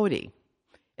Krishna's devotee.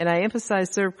 And I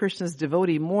emphasize serve Krishna's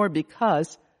devotee more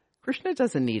because Krishna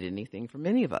doesn't need anything from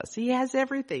any of us. He has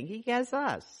everything. He has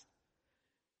us.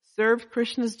 Serve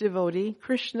Krishna's devotee.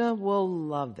 Krishna will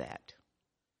love that.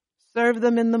 Serve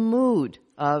them in the mood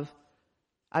of,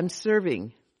 I'm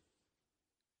serving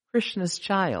Krishna's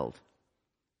child.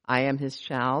 I am his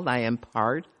child. I am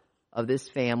part of this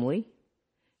family.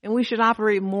 And we should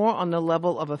operate more on the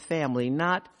level of a family,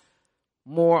 not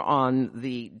more on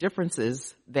the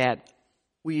differences that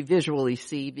we visually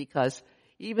see, because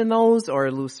even those are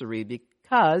illusory,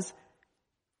 because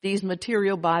these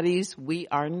material bodies, we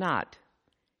are not.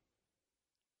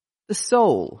 The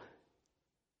soul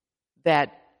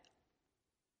that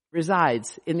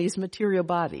resides in these material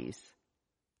bodies,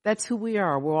 that's who we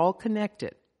are. We're all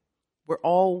connected. We're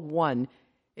all one.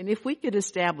 And if we could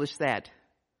establish that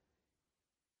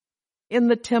in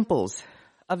the temples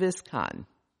of ISKCON,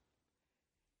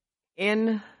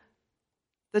 in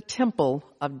the temple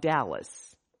of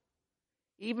Dallas,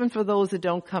 even for those that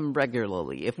don't come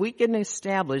regularly, if we can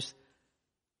establish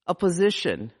a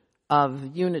position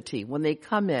of unity when they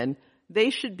come in, they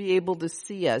should be able to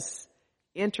see us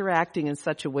interacting in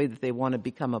such a way that they want to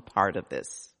become a part of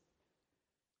this.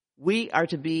 We are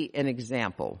to be an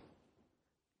example.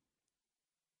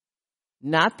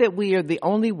 Not that we are the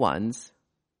only ones,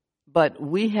 but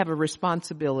we have a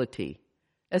responsibility,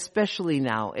 especially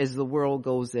now as the world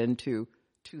goes into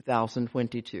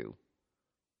 2022.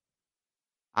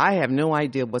 I have no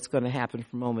idea what's going to happen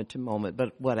from moment to moment,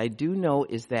 but what I do know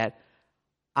is that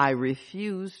I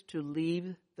refuse to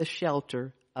leave the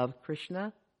shelter of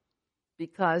Krishna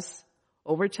because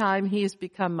over time he has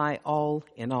become my all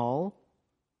in all.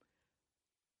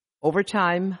 Over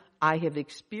time I have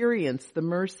experienced the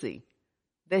mercy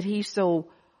that he so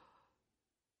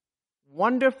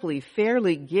wonderfully,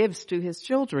 fairly gives to his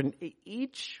children.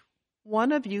 Each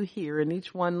one of you here and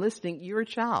each one listening, you're a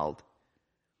child.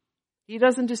 He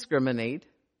doesn't discriminate.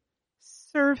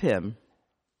 Serve him.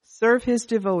 Serve his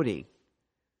devotee.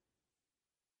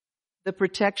 The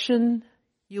protection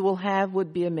you will have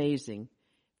would be amazing.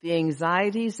 The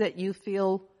anxieties that you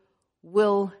feel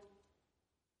will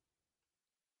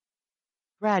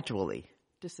gradually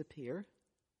disappear.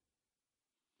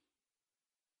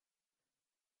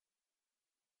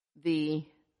 The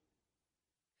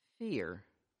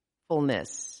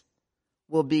fearfulness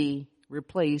will be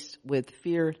replaced with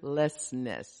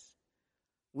fearlessness.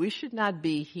 We should not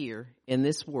be here in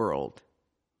this world,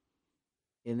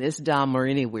 in this Dham or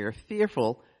anywhere,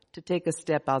 fearful to take a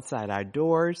step outside our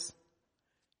doors,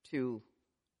 to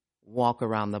walk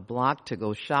around the block, to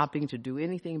go shopping, to do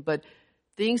anything. But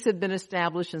things have been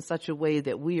established in such a way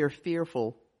that we are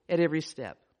fearful at every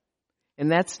step.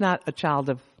 And that's not a child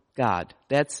of God.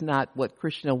 That's not what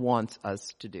Krishna wants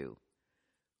us to do.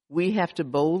 We have to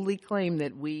boldly claim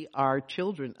that we are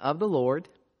children of the Lord.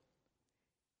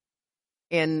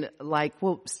 And like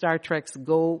Star Trek's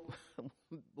go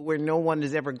where no one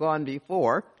has ever gone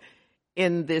before,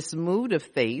 in this mood of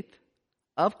faith,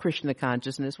 of Krishna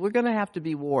consciousness, we're going to have to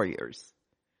be warriors.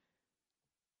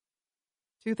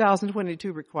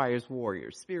 2022 requires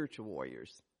warriors, spiritual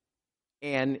warriors.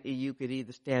 And you could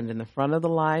either stand in the front of the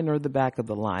line or the back of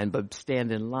the line, but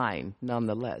stand in line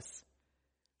nonetheless.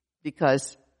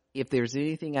 Because if there's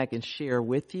anything I can share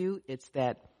with you, it's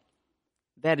that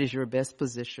is your best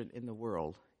position in the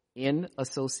world, in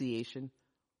association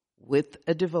with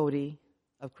a devotee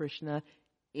of Krishna,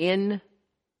 in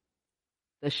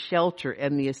the shelter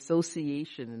and the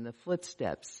association and the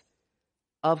footsteps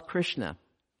of Krishna.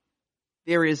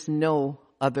 There is no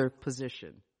other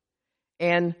position.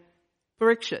 And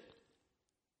Parikshit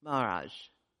Maharaj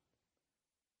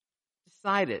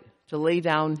decided to lay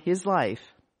down his life.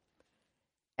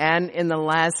 And in the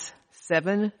last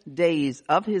 7 days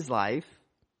of his life,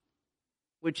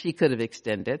 which he could have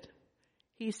extended,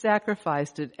 he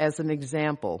sacrificed it as an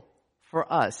example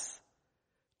for us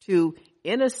to,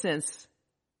 in a sense,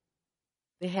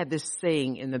 they had this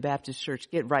saying in the Baptist church,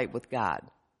 get right with God.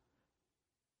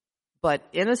 But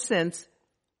in a sense,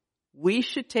 we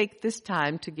should take this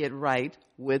time to get right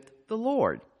with the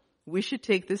Lord. We should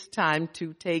take this time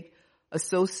to take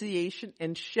association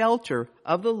and shelter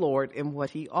of the Lord in what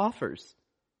he offers.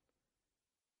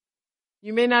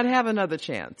 You may not have another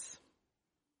chance.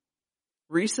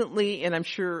 Recently, and I'm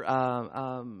sure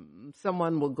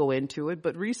someone will go into it,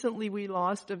 but recently we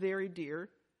lost a very dear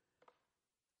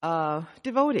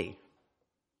devotee.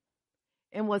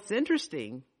 And what's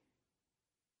interesting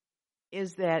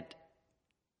is that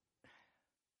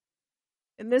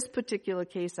in this particular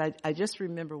case, I just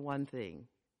remember one thing,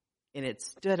 and it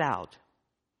stood out.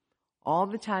 All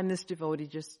the time this devotee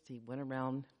he went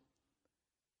around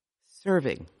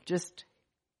serving, just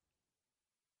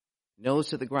nose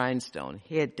to the grindstone,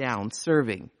 head down,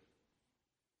 serving.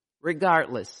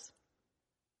 Regardless.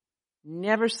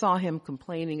 Never saw him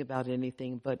complaining about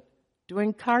anything, but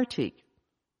during Kartik,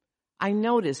 I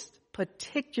noticed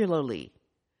particularly,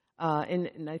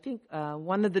 and I think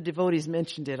one of the devotees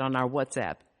mentioned it on our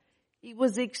WhatsApp, he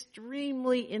was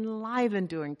extremely enlivened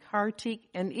during Kartik,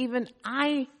 and even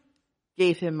I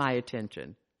gave him my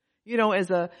attention. You know, as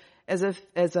a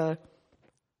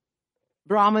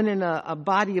Brahmin in a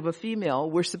body of a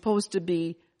female, we're supposed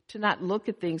to not look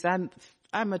at things.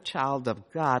 I'm a child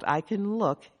of God. I can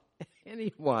look at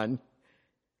anyone.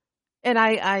 And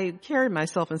I carry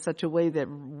myself in such a way that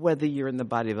whether you're in the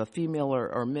body of a female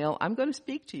or male, I'm going to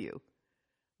speak to you.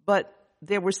 But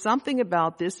there was something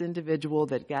about this individual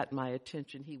that got my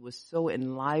attention. He was so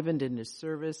enlivened in his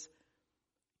service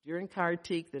during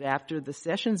Kartik that after the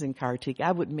sessions in Kartik,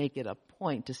 I would make it a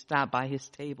point to stop by his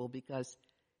table because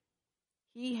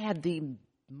he had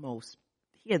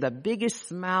the biggest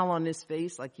smile on his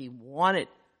face, like he wanted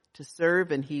to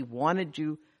serve and he wanted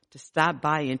you to stop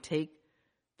by and take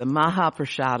the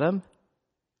Mahaprashadam,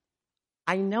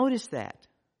 I noticed that.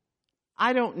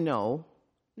 I don't know.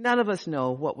 None of us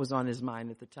know what was on his mind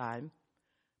at the time.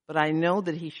 But I know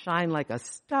that he shined like a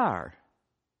star.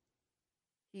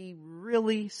 He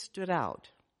really stood out.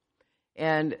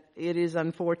 And it is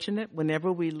unfortunate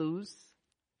whenever we lose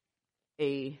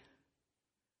a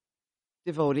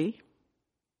devotee.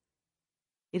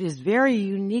 It is very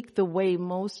unique the way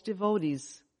most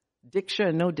devotees, Diksha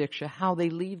and no Diksha, how they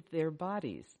leave their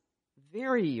bodies.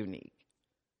 Very unique.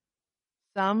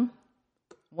 Some,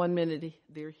 1 minute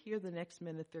they're here, the next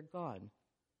minute they're gone.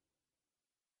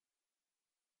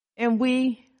 And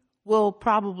we will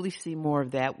probably see more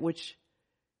of that, which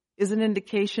is an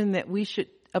indication that we should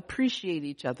appreciate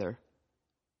each other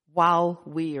while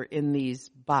we are in these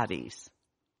bodies.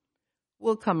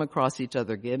 We'll come across each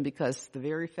other again because the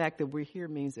very fact that we're here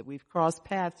means that we've crossed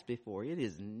paths before. It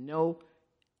is no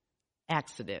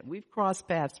accident. We've crossed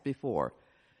paths before.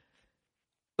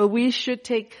 But we should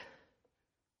take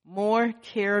more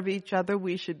care of each other.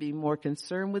 We should be more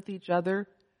concerned with each other.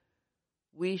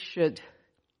 We should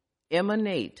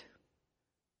emanate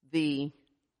the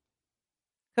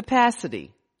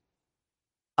capacity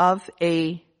of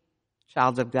a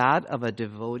child of God, of a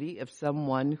devotee, of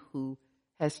someone who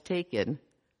has taken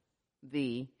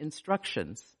the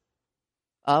instructions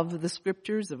of the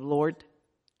scriptures of Lord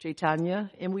Chaitanya,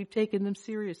 and we've taken them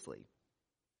seriously.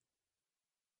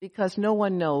 Because no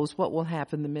one knows what will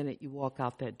happen the minute you walk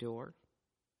out that door.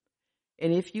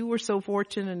 And if you were so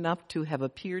fortunate enough to have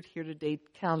appeared here today,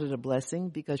 count it a blessing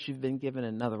because you've been given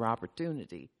another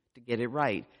opportunity to get it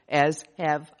right, as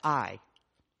have I.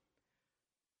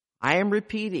 I am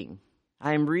repeating.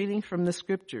 I am reading from the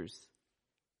scriptures.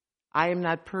 I am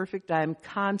not perfect. I am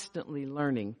constantly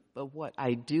learning. But what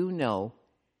I do know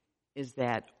is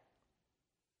that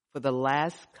for the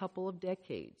last couple of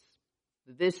decades,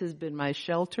 this has been my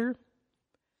shelter.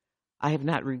 I have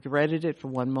not regretted it for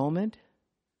one moment.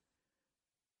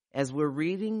 As we're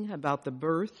reading about the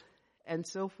birth and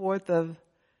so forth of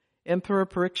Emperor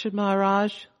Parikshit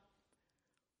Maharaj,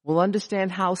 we'll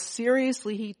understand how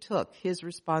seriously he took his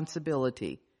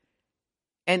responsibility.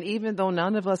 And even though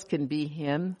none of us can be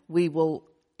him, we will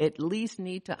at least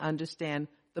need to understand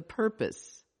the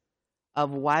purpose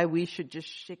of why we should just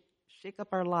shake up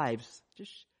our lives,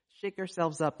 just shake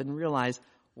ourselves up and realize,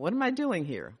 what am I doing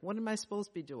here? What am I supposed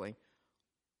to be doing?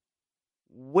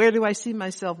 Where do I see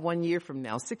myself 1 year from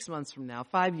now, 6 months from now,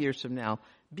 5 years from now?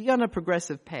 Be on a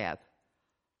progressive path.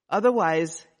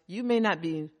 Otherwise, you may not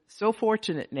be so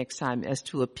fortunate next time as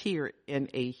to appear in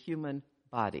a human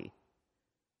body.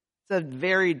 It's a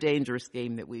very dangerous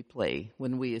game that we play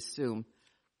when we assume,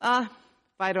 if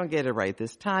I don't get it right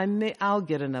this time, I'll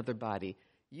get another body.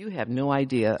 You have no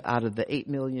idea out of the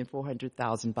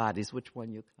 8,400,000 bodies which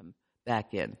one you'll come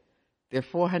back in. There are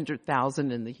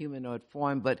 400,000 in the humanoid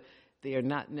form, but they are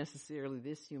not necessarily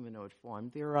this humanoid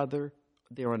form. They're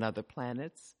on other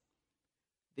planets.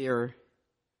 They're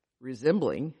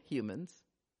resembling humans.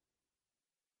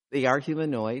 They are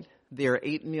humanoid. There are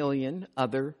 8 million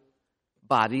other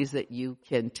bodies that you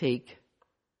can take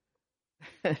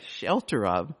shelter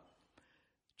of.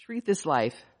 Treat this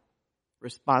life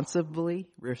responsibly,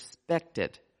 respect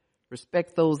it.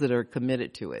 Respect those that are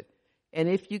committed to it. And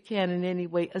if you can in any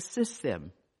way, assist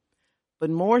them. But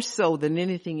more so than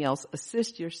anything else,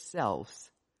 assist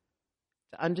yourselves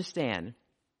to understand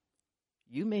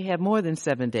you may have more than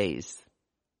 7 days.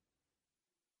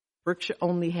 Pariksha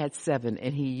only had 7,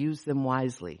 and he used them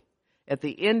wisely. At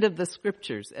the end of the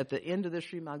scriptures, at the end of the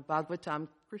Srimad Bhagavatam,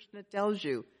 Krishna tells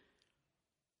you,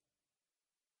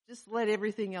 just let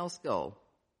everything else go.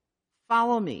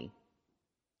 Follow me.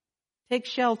 Take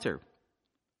shelter.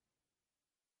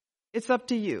 It's up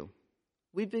to you.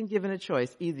 We've been given a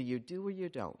choice. Either you do or you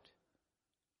don't.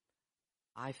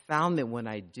 I found that when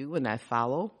I do and I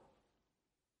follow,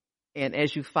 and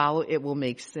as you follow, it will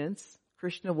make sense.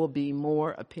 Krishna will be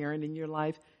more apparent in your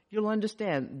life. You'll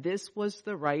understand this was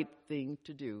the right thing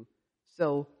to do.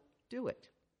 So do it.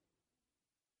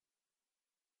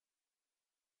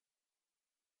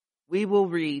 We will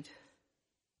read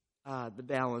the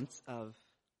balance of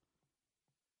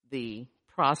the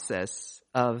process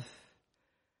of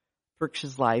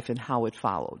Pariksha's life and how it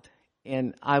followed.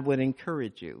 And I would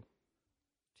encourage you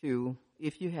to,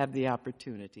 if you have the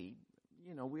opportunity,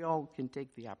 we all can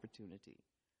take the opportunity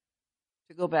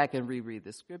to go back and reread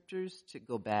the scriptures, to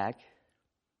go back,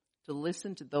 to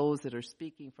listen to those that are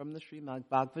speaking from the Srimad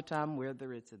Bhagavatam,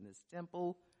 whether it's in this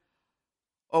temple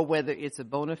or whether it's a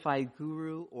bona fide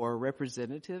guru or a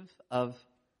representative of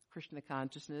Krishna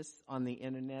consciousness on the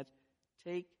internet.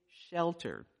 Take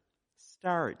shelter.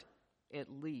 Start at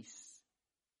least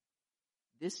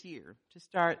this year to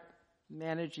start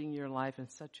managing your life in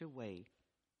such a way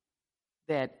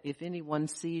that if anyone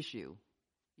sees you,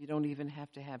 you don't even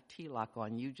have to have tilak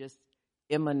on. You just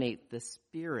emanate the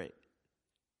spirit,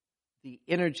 the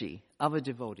energy of a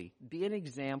devotee. Be an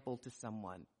example to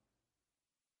someone.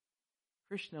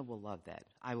 Krishna will love that,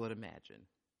 I would imagine.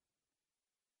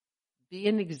 Be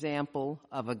an example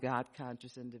of a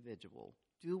God-conscious individual.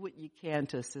 Do what you can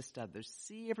to assist others.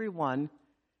 See everyone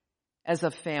as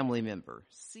a family member.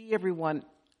 See everyone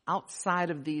outside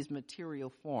of these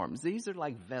material forms. These are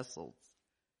like vessels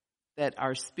that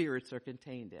our spirits are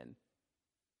contained in.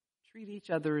 Treat each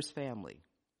other as family.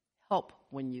 Help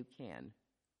when you can.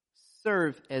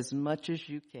 Serve as much as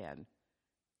you can.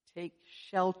 Take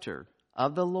shelter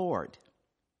of the Lord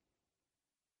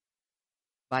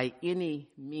by any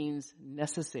means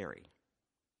necessary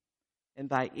and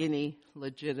by any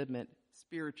legitimate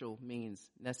spiritual means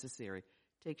necessary.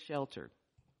 Take shelter.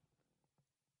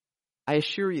 I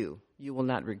assure you, you will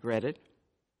not regret it.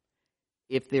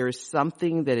 If there is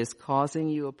something that is causing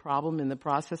you a problem in the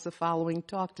process of following,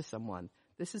 talk to someone.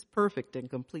 This is perfect and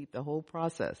complete, the whole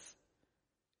process.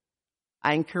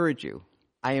 I encourage you,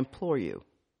 I implore you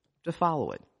to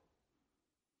follow it.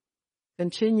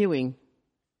 Continuing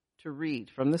to read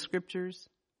from the scriptures,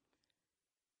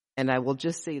 and I will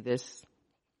just say this,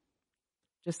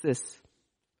 just this.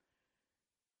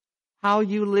 How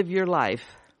you live your life,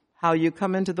 how you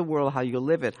come into the world, how you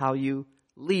live it, how you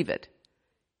leave it.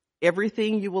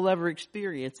 Everything you will ever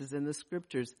experience is in the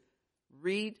scriptures.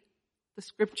 Read the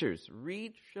scriptures.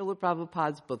 Read Srila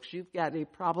Prabhupada's books. You've got a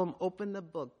problem, open the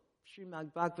book.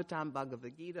 Srimad Bhagavatam,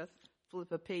 Bhagavad Gita.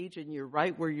 Flip a page and you're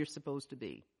right where you're supposed to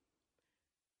be.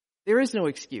 There is no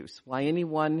excuse why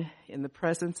anyone in the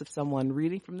presence of someone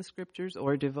reading from the scriptures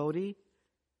or a devotee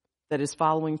that is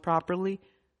following properly,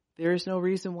 there is no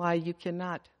reason why you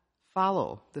cannot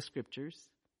follow the scriptures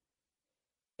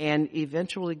and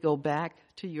eventually go back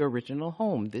to your original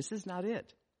home. This is not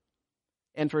it.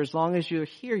 And for as long as you're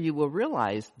here, you will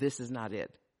realize this is not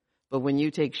it. But when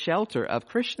you take shelter of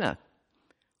Krishna,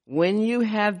 when you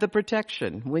have the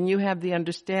protection, when you have the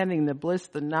understanding, the bliss,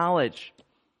 the knowledge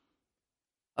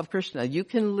of Krishna, you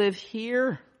can live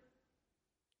here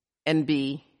and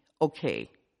be okay.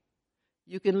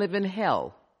 You can live in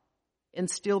hell and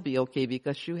still be okay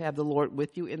because you have the Lord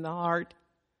with you in the heart.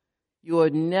 You are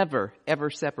never, ever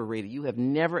separated. You have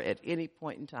never at any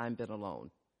point in time been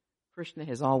alone. Krishna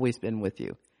has always been with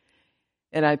you.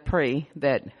 And I pray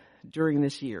that during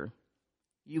this year,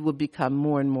 you will become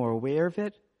more and more aware of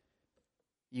it.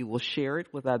 You will share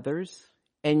it with others,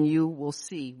 and you will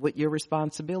see what your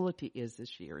responsibility is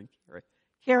this year and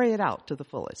carry it out to the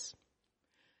fullest.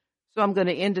 So I'm going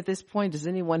to end at this point. Does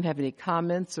anyone have any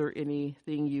comments or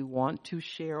anything you want to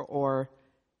share or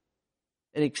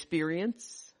an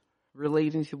experience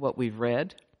relating to what we've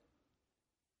read?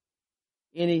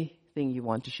 Anything you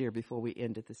want to share before we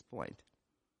end at this point?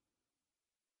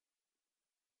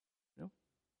 No?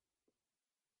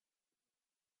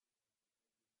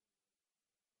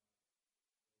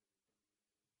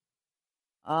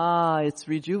 It's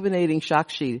rejuvenating,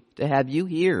 Shakshi, to have you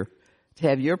here, to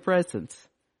have your presence.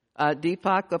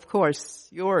 Deepak, of course,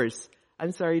 yours.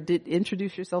 I'm sorry,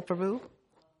 introduce yourself, Prabhu.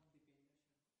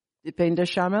 Dipendra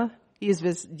Sharma.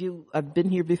 You have been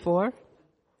here before?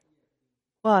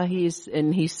 Well, he's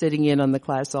sitting in on the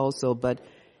class also, but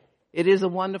it is a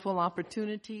wonderful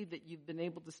opportunity that you've been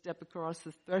able to step across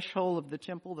the threshold of the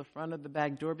temple, the front of the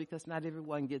back door, because not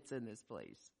everyone gets in this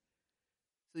place.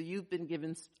 So you've been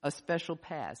given a special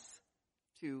pass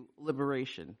to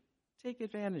liberation. Take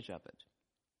advantage of it.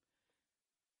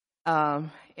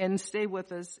 And stay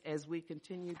with us as we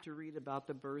continue to read about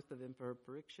the birth of Emperor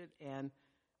Parikshit and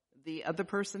the other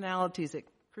personalities that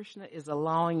Krishna is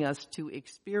allowing us to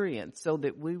experience so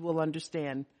that we will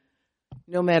understand,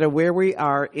 no matter where we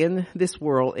are in this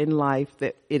world, in life,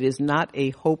 that it is not a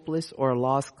hopeless or a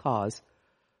lost cause.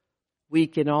 We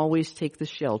can always take the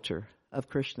shelter of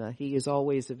Krishna. He is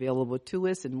always available to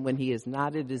us, and when he is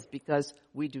not, it is because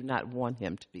we do not want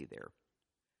him to be there.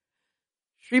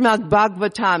 Srimad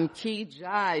Bhagavatam ki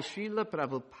jai, Srila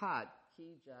Prabhupada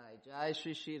ki jai, jai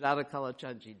Shri Radha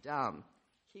Kalachandji Dham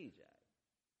ki jai.